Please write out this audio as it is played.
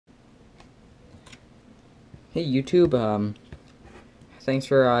Hey YouTube, thanks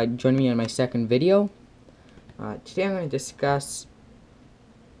for joining me on my second video. Today I'm going to discuss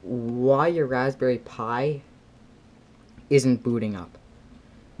why your Raspberry Pi isn't booting up.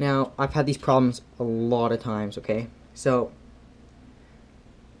 Now, I've had these problems a lot of times, okay? So,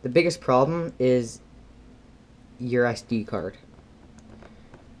 the biggest problem is your SD card.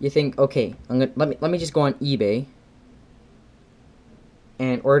 You think, okay, let me just go on eBay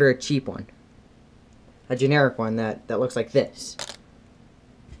and order a cheap one. A generic one that looks like this.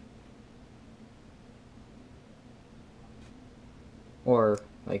 Or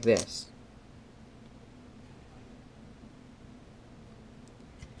like this.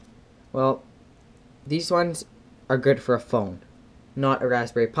 Well, these ones are good for a phone, not a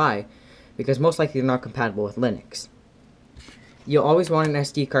Raspberry Pi, because most likely they're not compatible with Linux. You'll always want an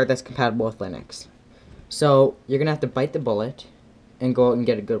SD card that's compatible with Linux. So you're going to have to bite the bullet and go out and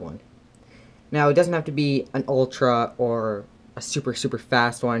get a good one. Now, it doesn't have to be an Ultra or a super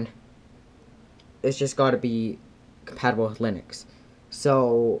fast one. It's just got to be compatible with Linux.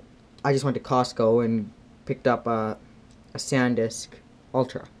 So I just went to Costco and picked up a SanDisk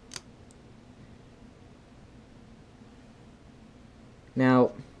Ultra. Now,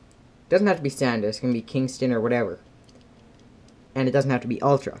 it doesn't have to be SanDisk, it can be Kingston or whatever. And it doesn't have to be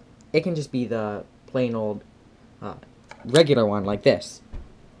Ultra. It can just be the plain old regular one like this.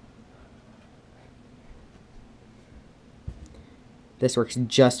 This works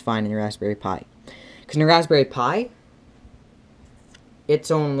just fine in your Raspberry Pi. Because in your Raspberry Pi,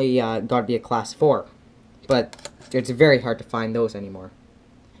 it's only got to be a class 4. But it's very hard to find those anymore.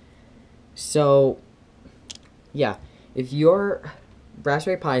 So, yeah. If your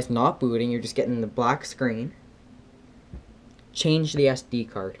Raspberry Pi is not booting, you're just getting the black screen, change the SD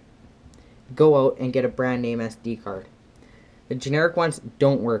card. Go out and get a brand name SD card. The generic ones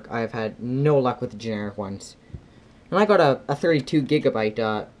don't work. I've had no luck with the generic ones. And I got a 32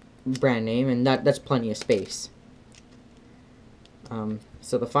 gigabyte brand name, and that's plenty of space.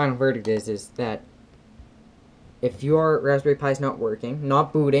 So the final verdict is that if your Raspberry Pi is not working,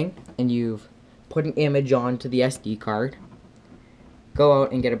 not booting, and you've put an image onto the SD card, go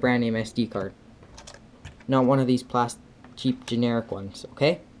out and get a brand name SD card. Not one of these cheap generic ones,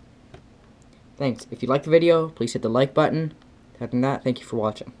 okay? Thanks. If you liked the video, please hit the like button. Other than that, thank you for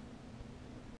watching.